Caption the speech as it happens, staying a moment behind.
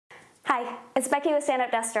Hi, it's Becky with Stand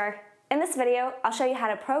Up Desk Door. In this video, I'll show you how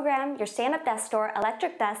to program your Stand Up Desk Door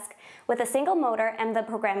electric desk with a single motor and the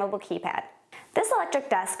programmable keypad. This electric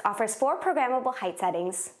desk offers 4 programmable height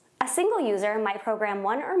settings. A single user might program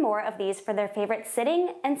one or more of these for their favorite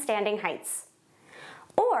sitting and standing heights.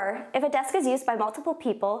 Or, if a desk is used by multiple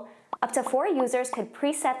people, up to 4 users could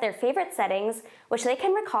preset their favorite settings, which they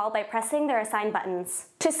can recall by pressing their assigned buttons.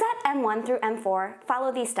 To set M1 through M4,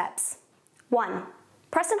 follow these steps. 1.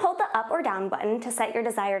 Press and hold the up or down button to set your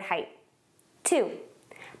desired height. 2.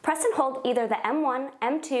 Press and hold either the M1,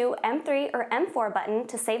 M2, M3, or M4 button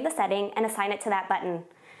to save the setting and assign it to that button.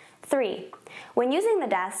 3. When using the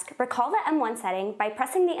desk, recall the M1 setting by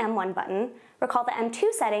pressing the M1 button, recall the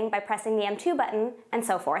M2 setting by pressing the M2 button, and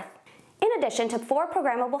so forth. In addition to 4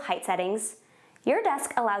 programmable height settings, your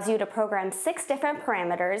desk allows you to program 6 different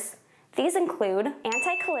parameters. These include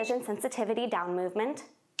anti-collision sensitivity down movement,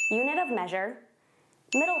 unit of measure,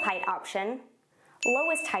 middle height option,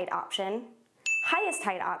 lowest height option, highest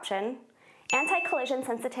height option, anti-collision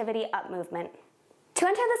sensitivity up movement. To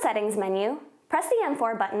enter the settings menu, press the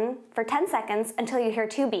M4 button for 10 seconds until you hear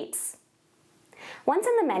 2 beeps. Once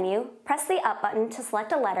in the menu, press the up button to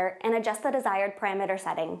select a letter and adjust the desired parameter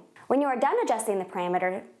setting. When you are done adjusting the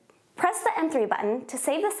parameter, press the M3 button to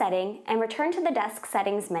save the setting and return to the desk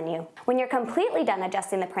settings menu. When you're completely done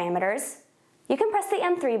adjusting the parameters, you can press the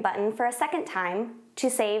M3 button for a second time to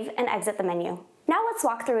save and exit the menu. Now let's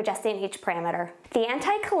walk through adjusting each parameter. The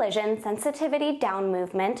anti-collision sensitivity down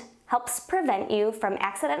movement helps prevent you from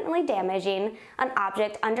accidentally damaging an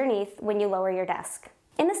object underneath when you lower your desk.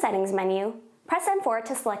 In the settings menu, press M4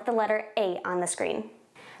 to select the letter A on the screen.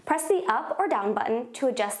 Press the up or down button to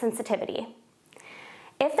adjust sensitivity.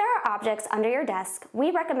 If there are objects under your desk,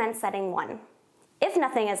 we recommend setting 1. If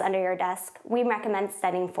nothing is under your desk, we recommend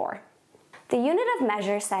setting 4. The unit of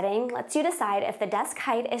measure setting lets you decide if the desk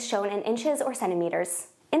height is shown in inches or centimeters.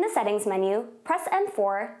 In the settings menu, press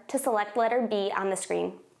M4 to select letter B on the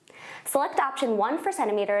screen. Select option 1 for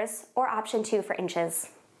centimeters or option 2 for inches.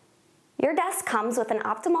 Your desk comes with an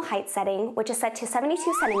optimal height setting, which is set to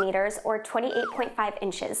 72 centimeters or 28.5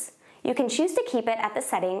 inches. You can choose to keep it at this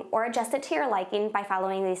setting or adjust it to your liking by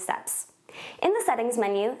following these steps. In the settings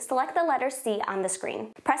menu, select the letter C on the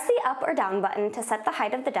screen. Press the up or down button to set the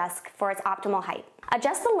height of the desk for its optimal height.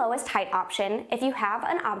 Adjust the lowest height option if you have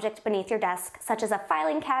an object beneath your desk, such as a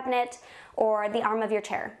filing cabinet or the arm of your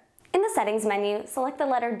chair. In the settings menu, select the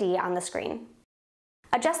letter D on the screen.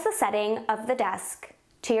 Adjust the setting of the desk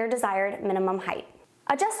to your desired minimum height.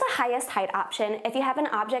 Adjust the highest height option if you have an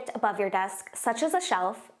object above your desk, such as a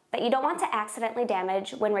shelf, that you don't want to accidentally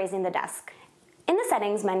damage when raising the desk. In the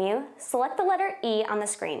settings menu, select the letter E on the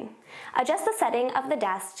screen. Adjust the setting of the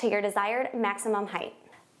desk to your desired maximum height.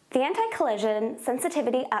 The anti-collision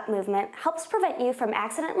sensitivity up movement helps prevent you from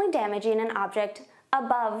accidentally damaging an object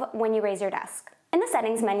above when you raise your desk. In the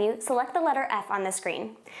settings menu, select the letter F on the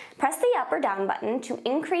screen. Press the up or down button to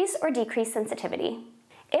increase or decrease sensitivity.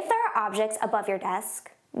 If there are objects above your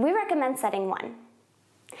desk, we recommend setting 1.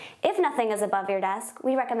 If nothing is above your desk,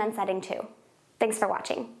 we recommend setting 2. Thanks for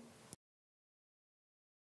watching.